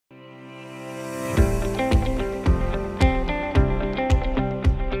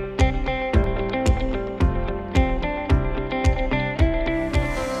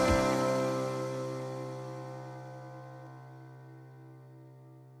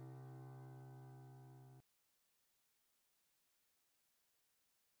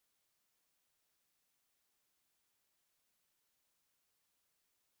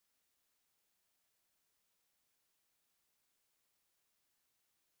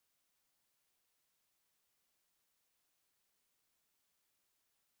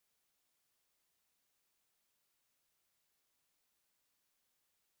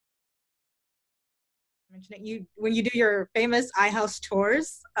mention it. When you do your famous iHouse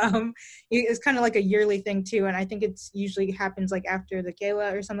tours, it's kind of like a yearly thing too, and I think it's usually happens like after the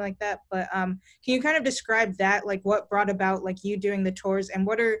gala or something like that. But can you kind of describe that, like what brought about like you doing the tours, and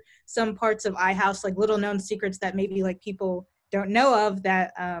what are some parts of iHouse, like little known secrets that maybe like people don't know of,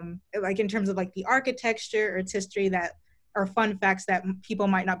 that like in terms of like the architecture or its history, that are fun facts that people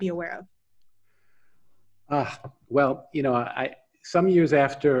might not be aware of? Well, you know, some years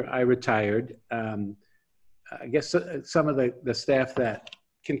after I retired, I guess some of the staff that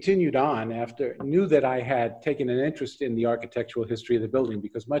continued on after knew that I had taken an interest in the architectural history of the building,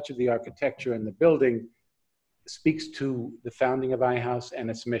 because much of the architecture in the building speaks to the founding of iHouse and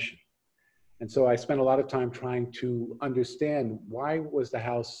its mission. And so I spent a lot of time trying to understand, why was the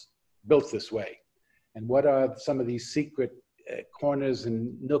house built this way? And what are some of these secret corners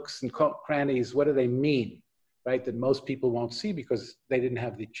and nooks and crannies? What do they mean, right? That most people won't see because they didn't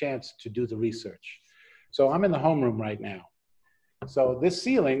have the chance to do the research. So I'm in the homeroom right now. So this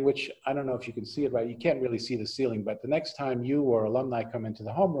ceiling, which I don't know if you can see it right, you can't really see the ceiling, but the next time you or alumni come into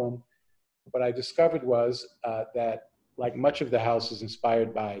the homeroom, what I discovered was that like much of the house is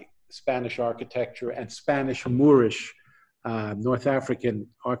inspired by Spanish architecture and Spanish Moorish North African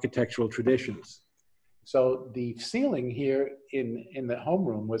architectural traditions. So the ceiling here in the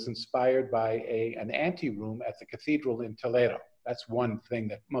homeroom was inspired by an anteroom at the cathedral in Toledo. That's one thing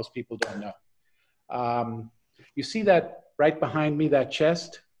that most people don't know. You see that right behind me, that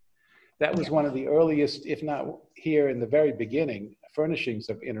chest? That was one of the earliest, if not here in the very beginning, furnishings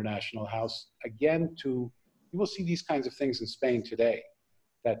of International House. Again, you will see these kinds of things in Spain today,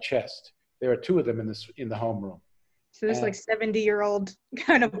 that chest. There are two of them in the homeroom. So this like 70-year-old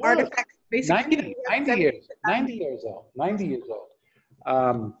kind of artifact, basically. 90 years old. I don't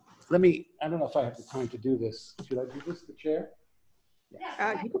know if I have the time to do this. Should I do this, the chair?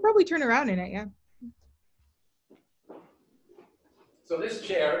 You could probably turn around in it, yeah. So this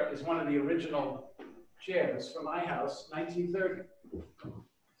chair is one of the original chairs from iHouse, 1930.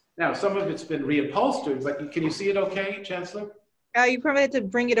 Now, some of it's been reupholstered, but can you see it okay, Chancellor? You probably have to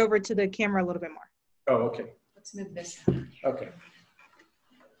bring it over to the camera a little bit more. Oh, okay. Let's move this. Okay.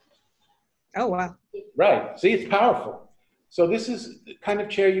 Oh, wow. Right. See, it's powerful. So this is the kind of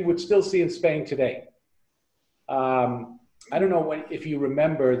chair you would still see in Spain today. I don't know if you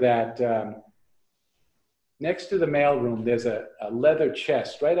remember that next to the mailroom, there's a leather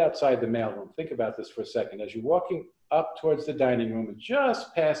chest right outside the mailroom. Think about this for a second. As you're walking up towards the dining room and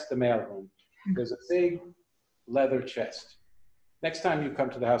just past the mailroom, there's a big leather chest. Next time you come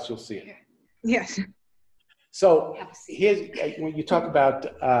to the house, you'll see it. Yes. So here's, when you talk about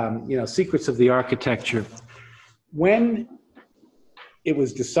secrets of the architecture, when it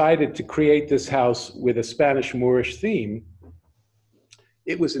was decided to create this house with a Spanish Moorish theme,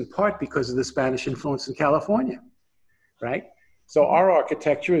 it was in part because of the Spanish influence in California, right? So our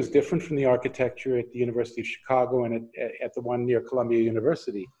architecture is different from the architecture at the University of Chicago and at the one near Columbia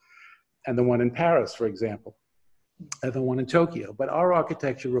University, and the one in Paris, for example, and the one in Tokyo. But our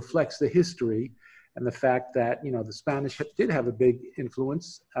architecture reflects the history and the fact that, the Spanish did have a big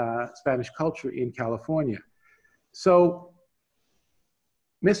influence, Spanish culture in California. So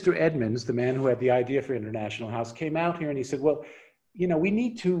Mr. Edmonds, the man who had the idea for International House, came out here and he said, well, we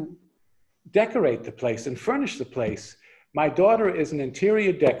need to decorate the place and furnish the place. My daughter is an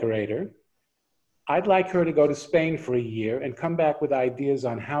interior decorator. I'd like her to go to Spain for a year and come back with ideas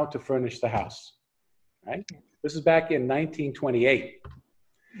on how to furnish the house, right? This is back in 1928.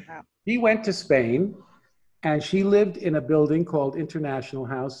 Wow. He went to Spain and she lived in a building called International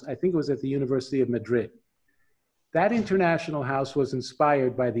House. I think it was at the University of Madrid. That International House was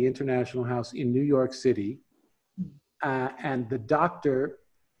inspired by the International House in New York City. And the doctor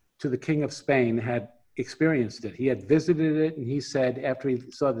to the King of Spain had experienced it. He had visited it, and he said, after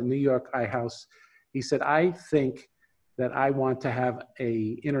he saw the New York iHouse, he said, I think that I want to have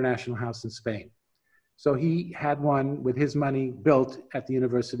an International House in Spain. So he had one with his money built at the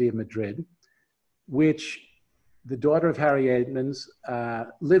University of Madrid, which the daughter of Harry Edmonds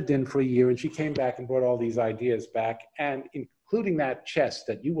lived in for a year, and she came back and brought all these ideas back, and including that chest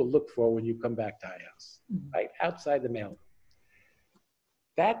that you will look for when you come back to iHouse, right outside the mailroom.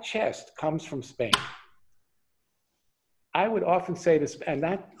 That chest comes from Spain. I would often say this, and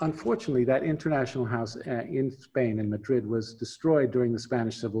that, unfortunately, that International House in Spain, in Madrid, was destroyed during the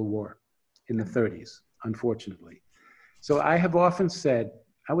Spanish Civil War in the 30s, unfortunately. So I have often said,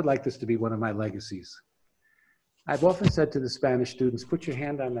 I would like this to be one of my legacies. I've often said to the Spanish students, put your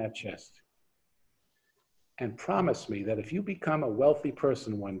hand on that chest and promise me that if you become a wealthy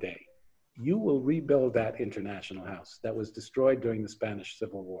person one day, you will rebuild that International House that was destroyed during the Spanish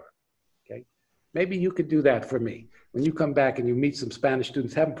Civil War, okay? Maybe you could do that for me. When you come back and you meet some Spanish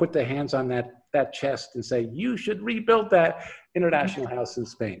students, have them put their hands on that chest and say, you should rebuild that international house in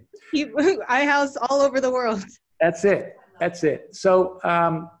Spain. I house all over the world. That's it. That's it. So,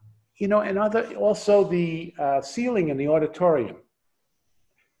 you know, and also the ceiling in the auditorium.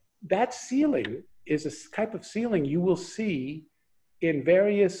 That ceiling is a type of ceiling you will see in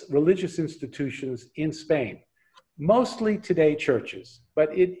various religious institutions in Spain, mostly today churches,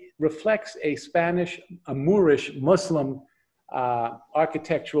 but it reflects a Moorish Muslim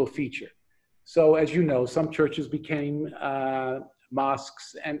architectural feature. So as you know, some churches became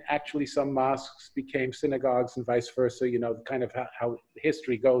mosques, and actually some mosques became synagogues and vice versa, you know, kind of how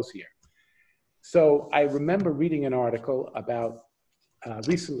history goes here. So I remember reading an article about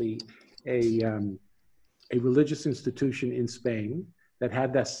recently a religious institution in Spain that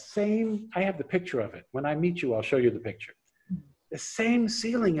had the same, I have the picture of it. When I meet you, I'll show you the picture. The same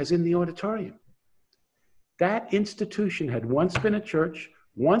ceiling as in the auditorium. That institution had once been a church,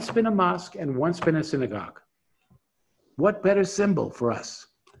 once been a mosque, and once been a synagogue. What better symbol for us?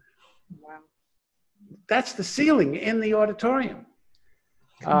 Wow. That's the ceiling in the auditorium.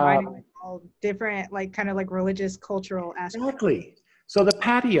 Combining all different, like, kind of like religious, cultural aspects. Exactly. So the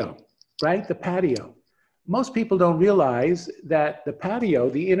patio, right? The patio. Most people don't realize that the patio,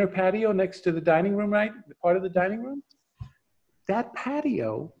 the inner patio next to the dining room, right? The part of the dining room, that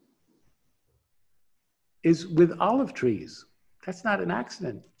patio is with olive trees. That's not an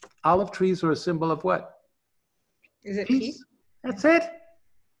accident. Olive trees are a symbol of what? Is it peace? That's it.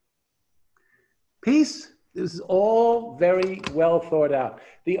 Peace. This is all very well thought out.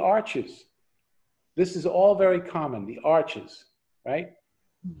 The arches. This is all very common. The arches, right?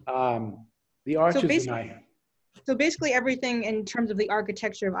 The arches in I. So basically everything in terms of the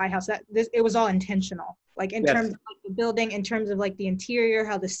architecture of iHouse, it was all intentional. Like in terms of like the building, in terms of like the interior,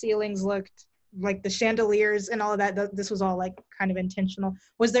 how the ceilings looked, like the chandeliers and all of that, this was all like kind of intentional.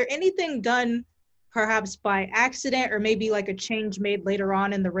 Was there anything done perhaps by accident, or maybe like a change made later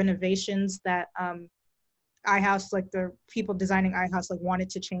on in the renovations that iHouse, like the people designing iHouse, like wanted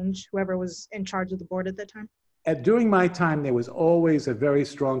to change, whoever was in charge of the board at that time? During my time, there was always a very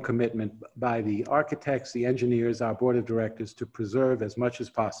strong commitment by the architects, the engineers, our board of directors to preserve as much as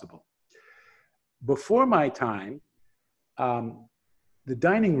possible. Before my time, the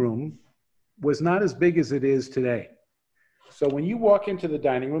dining room was not as big as it is today. So when you walk into the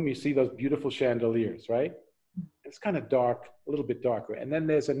dining room, you see those beautiful chandeliers, right? It's kind of dark, a little bit darker. And then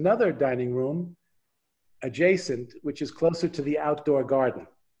there's another dining room adjacent, which is closer to the outdoor garden.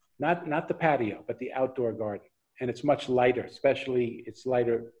 Not the patio, but the outdoor garden. And it's much lighter, especially it's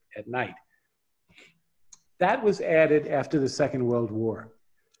lighter at night. That was added after the Second World War.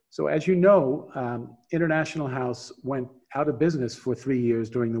 So as you know, International House went out of business for 3 years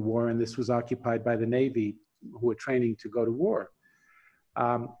during the war, and this was occupied by the Navy, who were training to go to war.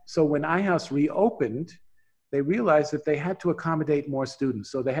 So when iHouse reopened, they realized that they had to accommodate more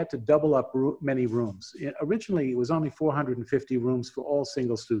students. So they had to double up many rooms. Originally, it was only 450 rooms for all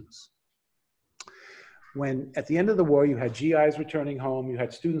single students. When at the end of the war, you had GIs returning home, you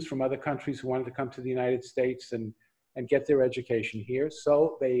had students from other countries who wanted to come to the United States and get their education here.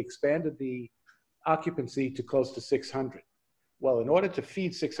 So they expanded the occupancy to close to 600. Well, in order to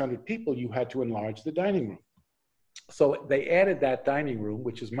feed 600 people, you had to enlarge the dining room. So they added that dining room,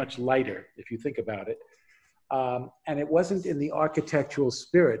 which is much lighter, if you think about it. And it wasn't in the architectural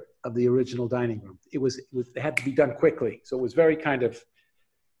spirit of the original dining room. It had to be done quickly. So it was very kind of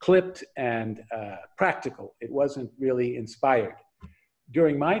clipped and practical. It wasn't really inspired.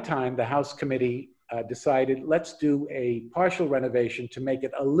 During my time, the House Committee decided, let's do a partial renovation to make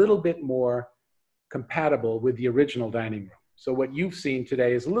it a little bit more compatible with the original dining room. So what you've seen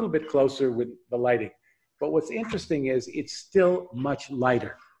today is a little bit closer with the lighting. But what's interesting is it's still much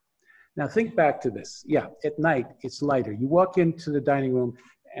lighter. Now think back to this. Yeah, at night, it's lighter. You walk into the dining room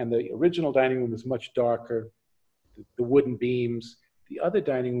and the original dining room is much darker, the wooden beams. The other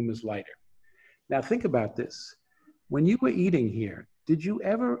dining room is lighter. Now think about this. When you were eating here, did you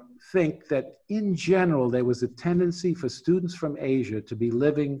ever think that in general there was a tendency for students from Asia to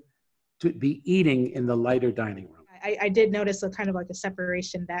be eating in the lighter dining room? I did notice a kind of like a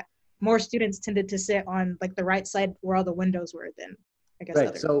separation, that more students tended to sit on like the right side where all the windows were than, I guess.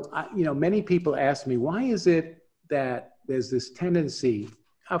 Right. So, you know, many people ask me, why is it that there's this tendency?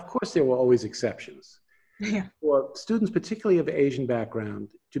 Of course, there were always exceptions. Yeah. For students, particularly of Asian background,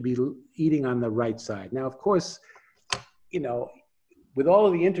 to be eating on the right side. Now, of course, you know, with all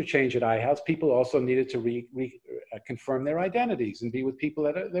of the interchange at iHouse, people also needed to confirm their identities and be with people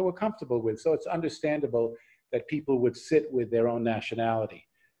that they were comfortable with. So it's understandable that people would sit with their own nationality.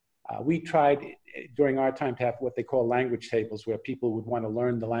 We tried during our time to have what they call language tables, where people would want to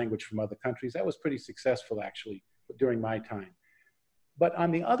learn the language from other countries. That was pretty successful, actually, during my time. But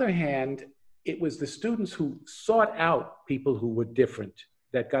on the other hand, it was the students who sought out people who were different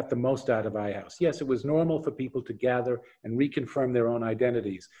that got the most out of iHouse. Yes, it was normal for people to gather and reconfirm their own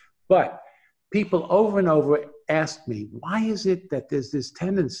identities. But people over and over asked me, why is it that there's this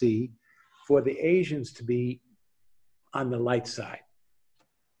tendency for the Asians to be on the light side?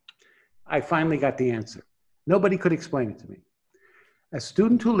 I finally got the answer. Nobody could explain it to me. A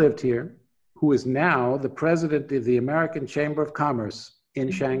student who lived here, who is now the president of the American Chamber of Commerce in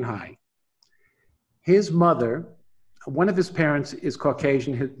Shanghai, his mother, one of his parents is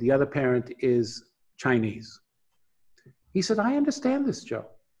Caucasian, the other parent is Chinese. He said, I understand this, Joe.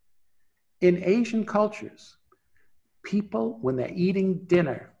 In Asian cultures, people, when they're eating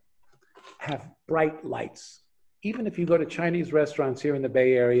dinner, have bright lights. Even if you go to Chinese restaurants here in the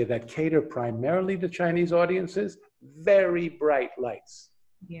Bay Area that cater primarily to Chinese audiences, very bright lights.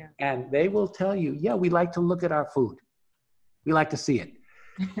 Yeah. And they will tell you, yeah, we like to look at our food. We like to see it.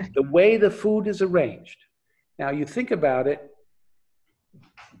 The way the food is arranged. Now, you think about it,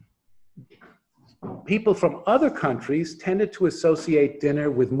 people from other countries tended to associate dinner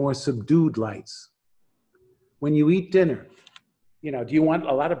with more subdued lights. When you eat dinner, do you want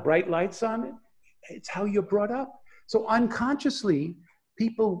a lot of bright lights on it? It's how you're brought up. So unconsciously,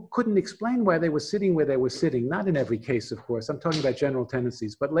 people couldn't explain why they were sitting where they were sitting. Not in every case, of course. I'm talking about general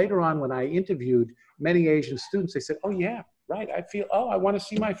tendencies. But later on, when I interviewed many Asian students, they said, oh, yeah, right. I want to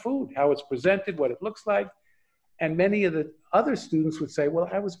see my food, how it's presented, what it looks like. And many of the other students would say, well,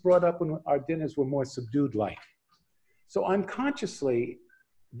 I was brought up when our dinners were more subdued light. So unconsciously,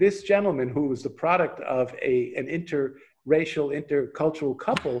 this gentleman, who was the product of an interracial, intercultural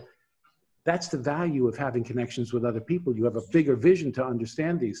couple, that's the value of having connections with other people. You have a bigger vision to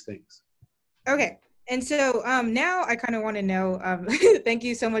understand these things. Okay. And so now I kind of want to know, thank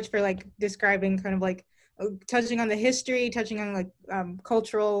you so much for describing kind of touching on the history, touching on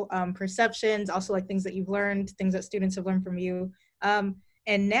cultural perceptions, also things that you've learned, things that students have learned from you.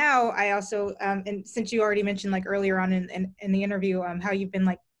 And now I also, and since you already mentioned earlier on in the interview, how you've been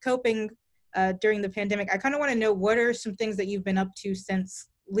coping during the pandemic, I kind of want to know, what are some things that you've been up to since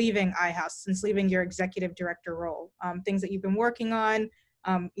leaving iHouse, since leaving your executive director role, things that you've been working on,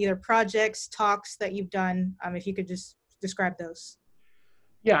 either projects, talks that you've done, if you could just describe those.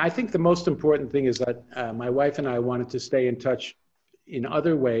 Yeah, I think the most important thing is that my wife and I wanted to stay in touch in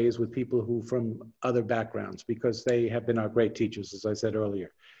other ways with people who from other backgrounds, because they have been our great teachers, as I said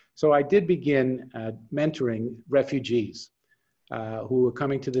earlier. So I did begin mentoring refugees who were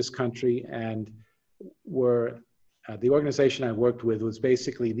coming to this country, and were the organization I worked with was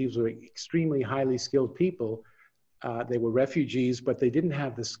basically, these were extremely highly skilled people. They were refugees, but they didn't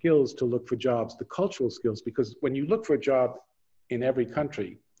have the skills to look for jobs, the cultural skills, because when you look for a job in every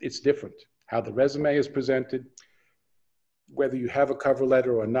country, it's different. How the resume is presented, whether you have a cover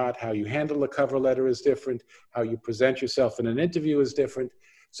letter or not, how you handle a cover letter is different, how you present yourself in an interview is different.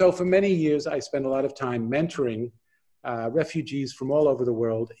 So for many years, I spent a lot of time mentoring refugees from all over the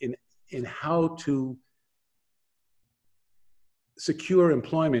world in how to secure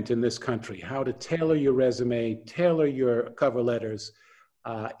employment in this country, how to tailor your resume, tailor your cover letters,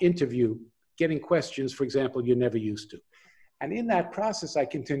 interview, getting questions, for example, you're never used to. And in that process, I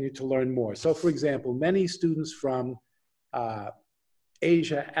continued to learn more. So for example, many students from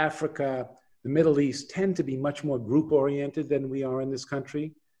Asia, Africa, the Middle East tend to be much more group-oriented than we are in this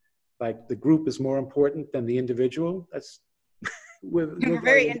country. Like the group is more important than the individual. That's we're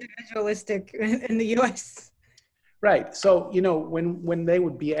very individualistic in the US. Right. So, when they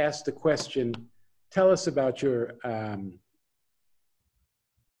would be asked the question, tell us about your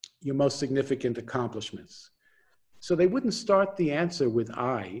most significant accomplishments. So they wouldn't start the answer with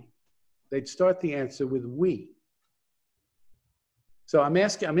I, they'd start the answer with we. So I'm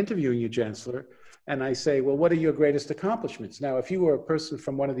interviewing you, Chancellor, and I say, well, what are your greatest accomplishments? Now, if you were a person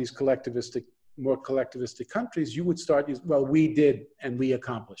from one of these more collectivistic countries, you would start, well, we did and we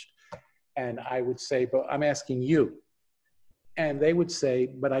accomplished. And I would say, but I'm asking you. And they would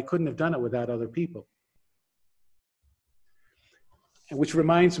say, but I couldn't have done it without other people. And which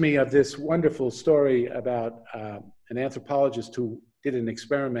reminds me of this wonderful story about an anthropologist who did an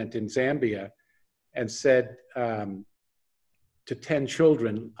experiment in Zambia and said to 10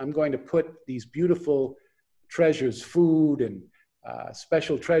 children, I'm going to put these beautiful treasures, food and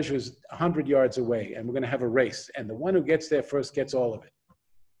special treasures 100 yards away, and we're going to have a race. And the one who gets there first gets all of it.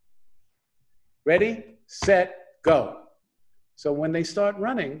 Ready, set, go. So when they start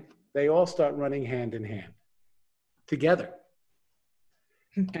running, they all start running hand in hand, together.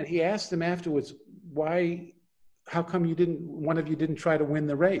 And he asked them afterwards, why, how come one of you didn't try to win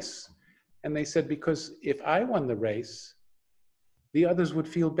the race? And they said, because if I won the race, the others would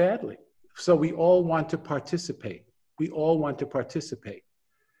feel badly. So we all want to participate. We all want to participate,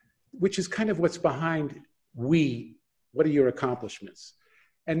 which is kind of what's behind what are your accomplishments?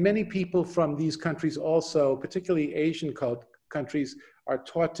 And many people from these countries also, particularly Asian countries, are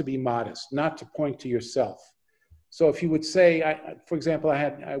taught to be modest, not to point to yourself. So if you would say, for example,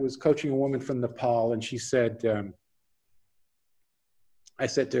 I was coaching a woman from Nepal, and she said, I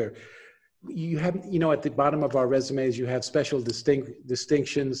said to her, you have, at the bottom of our resumes, you have special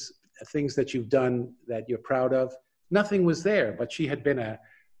distinctions, things that you've done that you're proud of. Nothing was there, but she had been a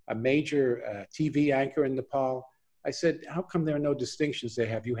major TV anchor in Nepal. I said, how come there are no distinctions there?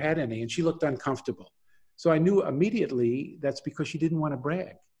 Have you had any? And she looked uncomfortable. So I knew immediately that's because she didn't want to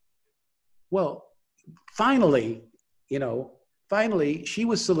brag. Well, finally, she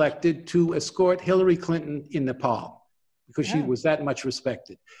was selected to escort Hillary Clinton in Nepal because she was that much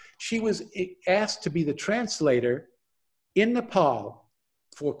respected. She was asked to be the translator in Nepal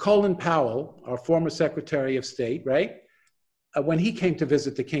for Colin Powell, our former Secretary of State, right? When he came to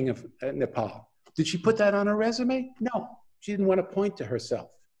visit the King of Nepal. Did she put that on her resume? No, she didn't want to point to herself.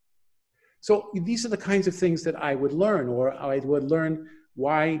 So these are the kinds of things that I would learn, or I would learn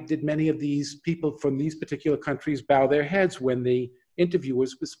why did many of these people from these particular countries bow their heads when the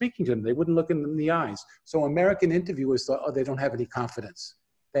interviewers were speaking to them? They wouldn't look them in the eyes. So American interviewers thought, oh, they don't have any confidence.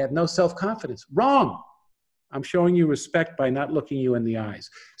 They have no self-confidence. Wrong. I'm showing you respect by not looking you in the eyes.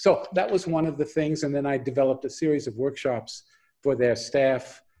 So that was one of the things. And then I developed a series of workshops for their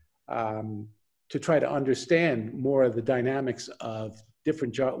staff to try to understand more of the dynamics of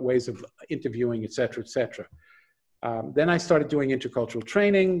different ways of interviewing, et cetera, et cetera. Then I started doing intercultural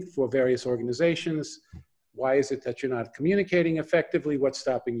training for various organizations. Why is it that you're not communicating effectively? What's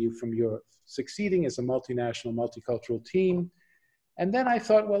stopping you from your succeeding as a multinational, multicultural team? And then I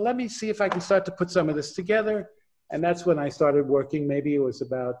thought, well, let me see if I can start to put some of this together. And that's when I started working, maybe it was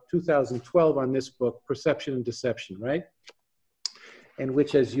about 2012, on this book, Perception and Deception, right? In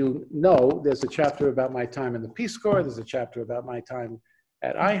which, as you know, there's a chapter about my time in the Peace Corps, there's a chapter about my time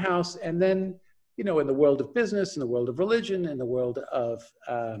at iHouse, and then, in the world of business, in the world of religion, in the world of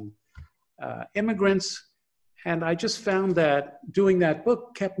immigrants. And I just found that doing that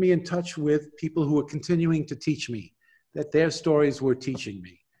book kept me in touch with people who were continuing to teach me, that their stories were teaching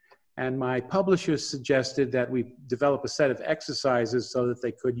me. And my publishers suggested that we develop a set of exercises so that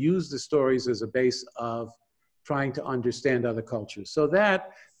they could use the stories as a base of trying to understand other cultures. So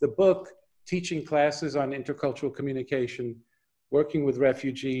that the book, teaching classes on intercultural communication, working with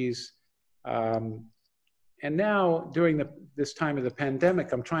refugees, and now during this time of the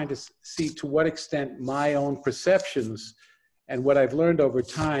pandemic, I'm trying to see to what extent my own perceptions and what I've learned over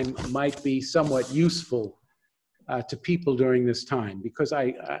time might be somewhat useful to people during this time, because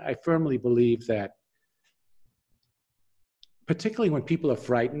I firmly believe that, particularly when people are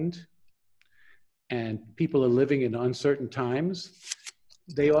frightened and people are living in uncertain times,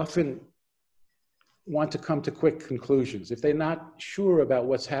 they often want to come to quick conclusions. If they're not sure about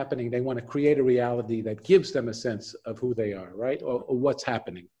what's happening, they want to create a reality that gives them a sense of who they are, right? Or what's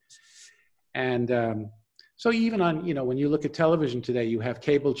happening. And so even on, when you look at television today, you have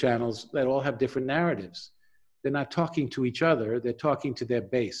cable channels that all have different narratives. They're not talking to each other, they're talking to their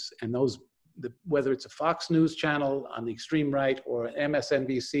base. And whether it's a Fox News channel on the extreme right or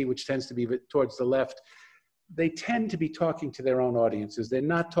MSNBC, which tends to be towards the left, they tend to be talking to their own audiences. They're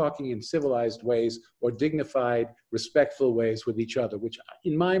not talking in civilized ways or dignified, respectful ways with each other, which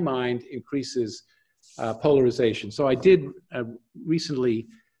in my mind increases polarization. So I did recently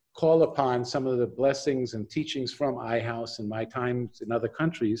call upon some of the blessings and teachings from iHouse and my times in other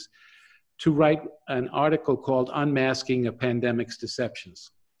countries to write an article called Unmasking a Pandemic's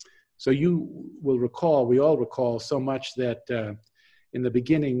Deceptions. So you will recall, we all recall so much that in the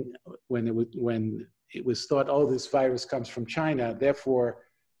beginning, when it was thought, oh, this virus comes from China, therefore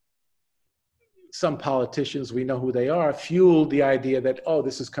some politicians, we know who they are, fueled the idea that, oh,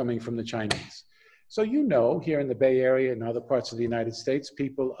 this is coming from the Chinese. So here in the Bay Area and other parts of the United States,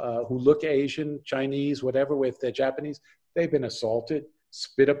 people who look Asian, Chinese, whatever, if they're Japanese, they've been assaulted,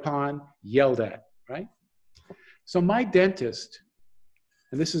 spit upon, yelled at, right? So my dentist,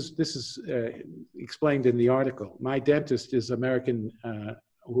 and this is explained in the article, my dentist is American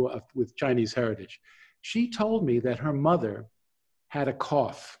with Chinese heritage. She told me that her mother had a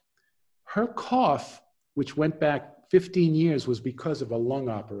cough. Her cough, which went back 15 years, was because of a lung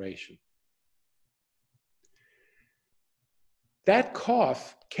operation. That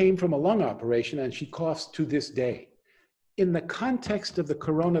cough came from a lung operation, and she coughs to this day. in the context of the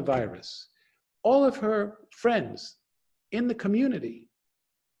coronavirus, all of her friends in the community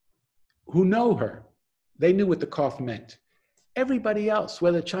who know her, they knew what the cough meant. Everybody else,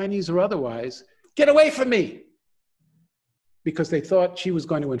 whether Chinese or otherwise, get away from me, because they thought she was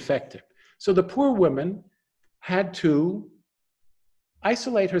going to infect her. So the poor woman had to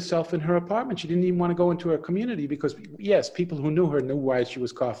isolate herself in her apartment. She didn't even want to go into her community because, yes, people who knew her knew why she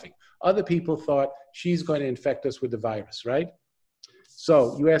was coughing. Other people thought she's going to infect us with the virus, right?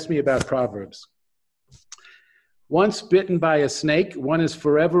 So you asked me about Proverbs. Once bitten by a snake, one is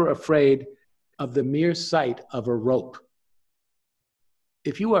forever afraid of the mere sight of a rope.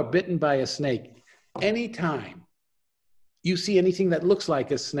 If you are bitten by a snake, anytime you see anything that looks like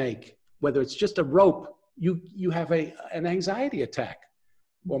a snake, whether it's just a rope, you have an anxiety attack.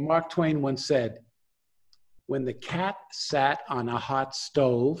 Well, Mark Twain once said, when the cat sat on a hot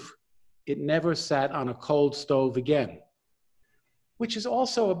stove, it never sat on a cold stove again. Which is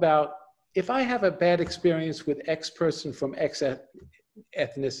also about, if I have a bad experience with X person from X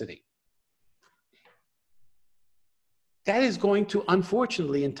ethnicity, that is going to,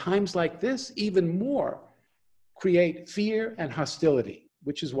 unfortunately, in times like this, even more create fear and hostility,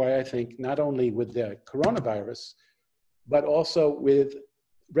 which is why I think not only with the coronavirus, but also with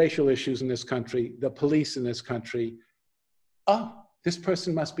racial issues in this country, the police in this country, oh, this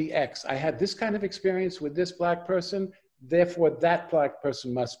person must be X. I had this kind of experience with this Black person, therefore that Black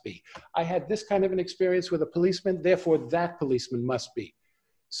person must be. I had this kind of an experience with a policeman, therefore that policeman must be.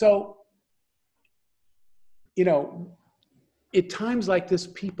 So, you know, at times like this,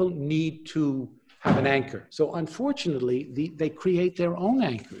 people need to have an anchor. So unfortunately, they create their own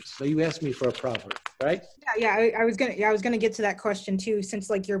anchors. So you asked me for a proverb, right? I was gonna get to that question too, since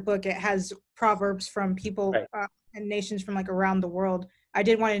like your book, it has proverbs from people Right. and nations from like around the world. I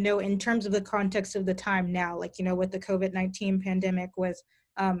did want to know, in terms of the context of the time now, like, you know, with the COVID-19 pandemic, with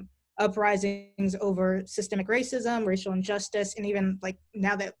uprisings over systemic racism, racial injustice, and even like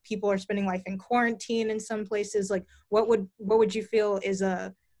now that people are spending life in quarantine in some places, like what would you feel is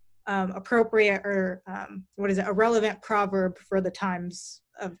a appropriate or a relevant proverb for the times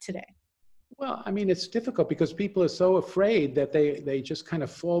of today? Well, I mean, it's difficult because people are so afraid that they just kind of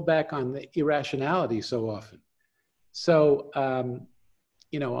fall back on the irrationality so often. So,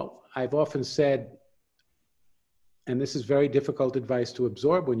 you know, I've often said, and this is very difficult advice to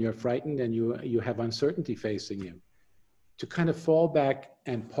absorb when you're frightened and you have uncertainty facing you, to kind of fall back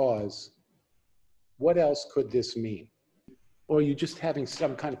and pause. What else could this mean? Or are you just having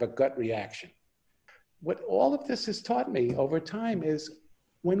some kind of a gut reaction? What all of this has taught me over time is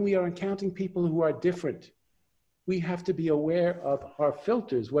when we are encountering people who are different, we have to be aware of our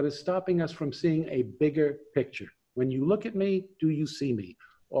filters, what is stopping us from seeing a bigger picture. When you look at me, do you see me?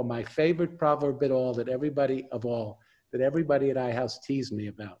 Or my favorite proverb at all that everybody at iHouse teased me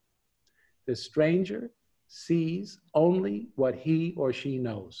about. The stranger sees only what he or she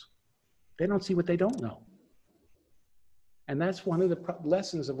knows. They don't see what they don't know. And that's one of the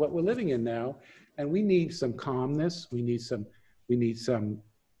lessons of what we're living in now. And we need some calmness. We need some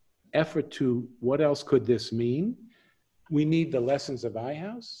effort to what else could this mean? We need the lessons of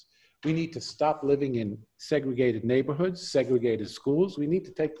iHouse. We need to stop living in segregated neighborhoods, segregated schools. We need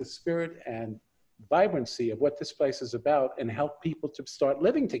to take the spirit and vibrancy of what this place is about and help people to start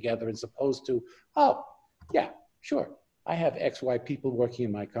living together, as opposed to, oh, yeah, sure, I have XY people working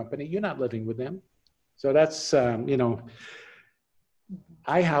in my company. You're not living with them. So that's, you know,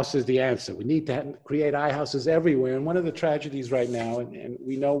 iHouse is the answer. We need to create iHouses everywhere. And one of the tragedies right now, and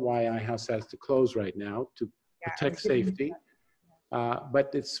we know why iHouse has to close right now, to protect safety.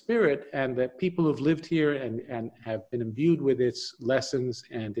 But its spirit and the people who've lived here and have been imbued with its lessons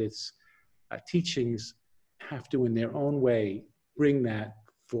and its teachings have to, in their own way, bring that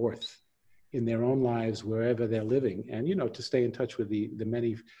forth in their own lives wherever they're living. And, you know, to stay in touch with the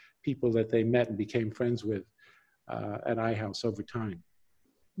many people that they met and became friends with at iHouse over time.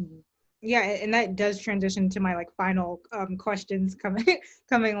 Yeah, and that does transition to my like final questions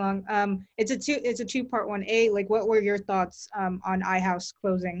coming along. It's a two-part one. A, like, what were your thoughts on iHouse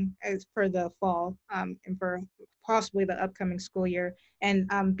closing as for the fall and for possibly the upcoming school year? And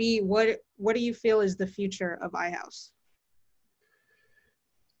B, what do you feel is the future of iHouse?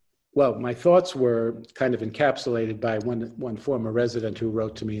 Well, my thoughts were kind of encapsulated by one former resident who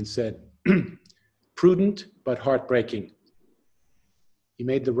wrote to me and said, prudent but heartbreaking. He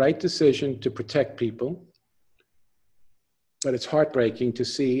made the right decision to protect people, but it's heartbreaking to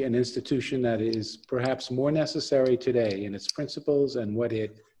see an institution that is perhaps more necessary today in its principles and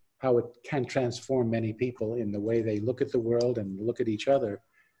how it can transform many people in the way they look at the world and look at each other.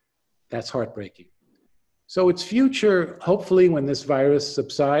 That's heartbreaking. So its future, hopefully when this virus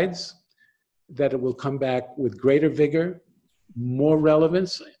subsides, that it will come back with greater vigor, more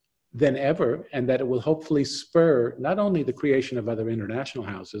relevance than ever, and that it will hopefully spur not only the creation of other international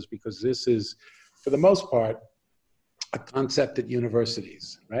houses, because this is, for the most part, a concept at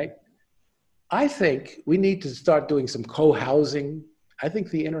universities, right? I think we need to start doing some co-housing. I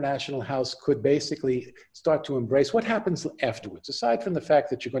think the international house could basically start to embrace what happens afterwards. Aside from the fact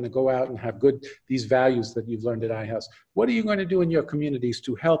that you're going to go out and have these values that you've learned at iHouse, what are you going to do in your communities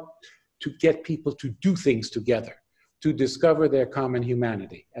to help to get people to do things together, to discover their common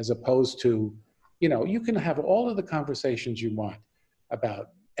humanity, as opposed to, you can have all of the conversations you want about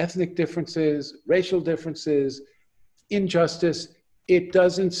ethnic differences, racial differences, injustice. It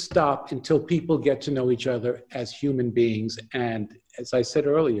doesn't stop until people get to know each other as human beings. And as I said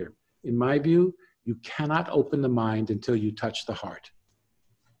earlier, in my view, you cannot open the mind until you touch the heart.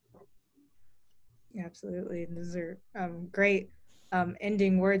 Absolutely. Those are great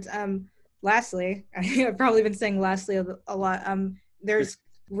ending words. Lastly, I've probably been saying lastly a lot. There's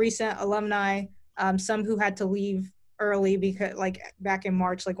recent alumni, some who had to leave early because like back in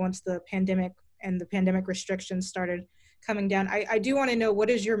March, like once the pandemic restrictions started coming down. I do want to know, what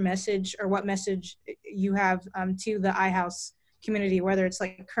is your message, or what message you have to the iHouse community, whether it's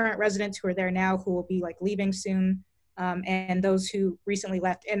like current residents who are there now who will be like leaving soon, and those who recently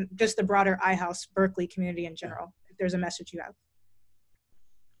left, and just the broader iHouse Berkeley community in general, if there's a message you have.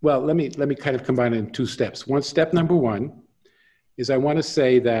 Well, let me kind of combine it in two steps. Step number one is I want to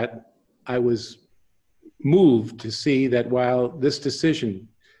say that I was moved to see that while this decision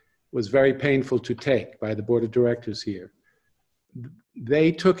was very painful to take by the board of directors here,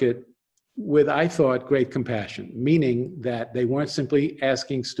 they took it with, I thought, great compassion, meaning that they weren't simply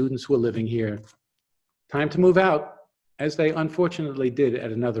asking students who are living here time to move out, as they unfortunately did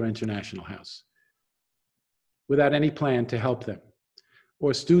at another international house, without any plan to help them,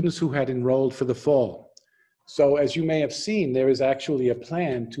 or students who had enrolled for the fall. So as you may have seen, there is actually a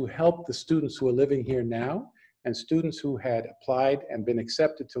plan to help the students who are living here now and students who had applied and been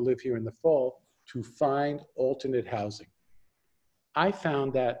accepted to live here in the fall to find alternate housing. I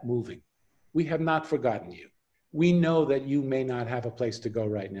found that moving. We have not forgotten you. We know that you may not have a place to go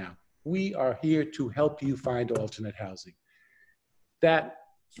right now. We are here to help you find alternate housing. That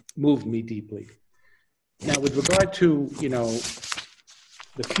moved me deeply. Now, with regard to,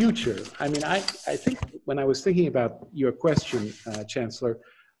 the future, I mean, I think when I was thinking about your question, Chancellor,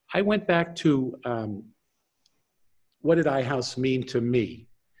 I went back to what did iHouse mean to me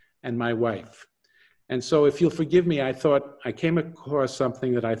and my wife? And so if you'll forgive me, I thought I came across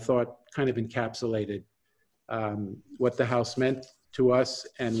something that I thought kind of encapsulated what the house meant to us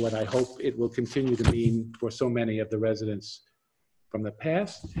and what I hope it will continue to mean for so many of the residents from the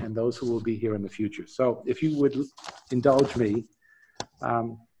past and those who will be here in the future. So if you would indulge me,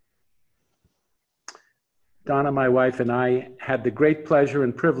 Donna, my wife, and I had the great pleasure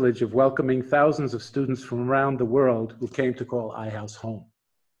and privilege of welcoming thousands of students from around the world who came to call iHouse home.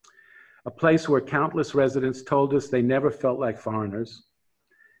 A place where countless residents told us they never felt like foreigners,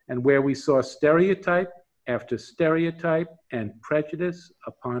 and where we saw stereotype after stereotype and prejudice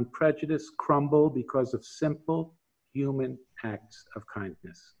upon prejudice crumble because of simple human acts of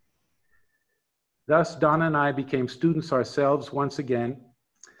kindness. Thus, Donna and I became students ourselves once again,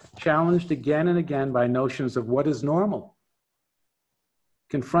 challenged again and again by notions of what is normal,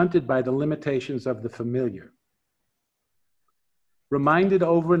 confronted by the limitations of the familiar, reminded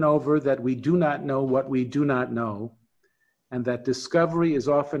over and over that we do not know what we do not know, and that discovery is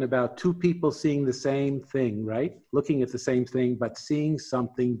often about two people seeing the same thing, right? Looking at the same thing, but seeing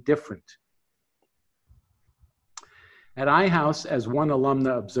something different. At iHouse, as one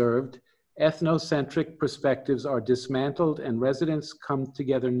alumna observed, ethnocentric perspectives are dismantled and residents come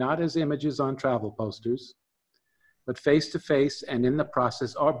together not as images on travel posters, but face to face, and in the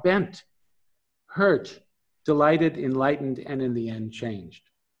process are bent, hurt, delighted, enlightened, and in the end changed.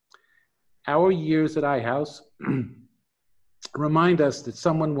 Our years at iHouse remind us that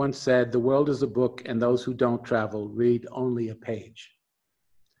someone once said, the world is a book and those who don't travel read only a page.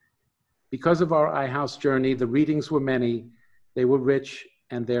 Because of our iHouse journey, the readings were many, they were rich,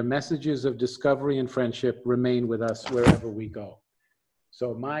 and their messages of discovery and friendship remain with us wherever we go.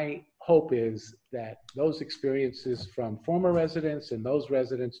 So my hope is that those experiences from former residents and those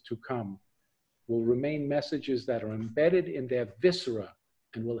residents to come will remain messages that are embedded in their viscera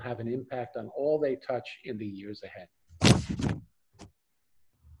and will have an impact on all they touch in the years ahead.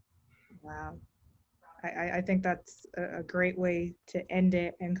 Wow. I think that's a great way to end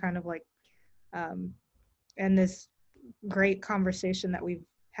it, and kind of like end this great conversation that we've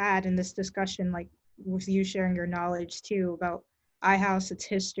had in this discussion. Like, with you sharing your knowledge too about iHouse, its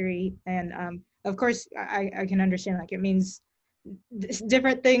history, and of course, I can understand like it means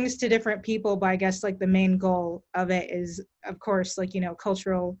different things to different people, but I guess like the main goal of it is, of course, like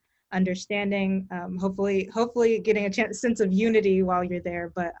cultural understanding. Hopefully, getting a sense of unity while you're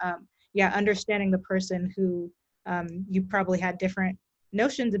there, but yeah, understanding the person who you probably had different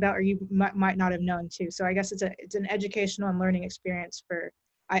notions about, or you might not have known too. So I guess it's an educational and learning experience for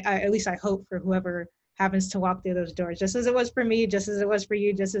I at least I hope for whoever happens to walk through those doors, just as it was for me, just as it was for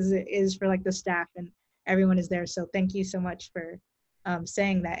you, just as it is for like the staff and everyone is there. So thank you so much for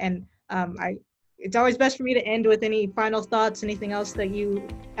saying that. And it's always best for me to end with any final thoughts, anything else that you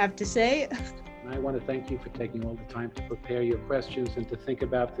have to say. I want to thank you for taking all the time to prepare your questions and to think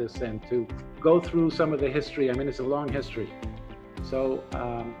about this and to go through some of the history. I mean, it's a long history. So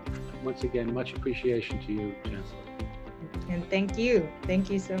once again, much appreciation to you, Chancellor. And thank you. Thank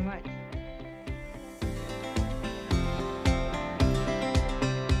you so much.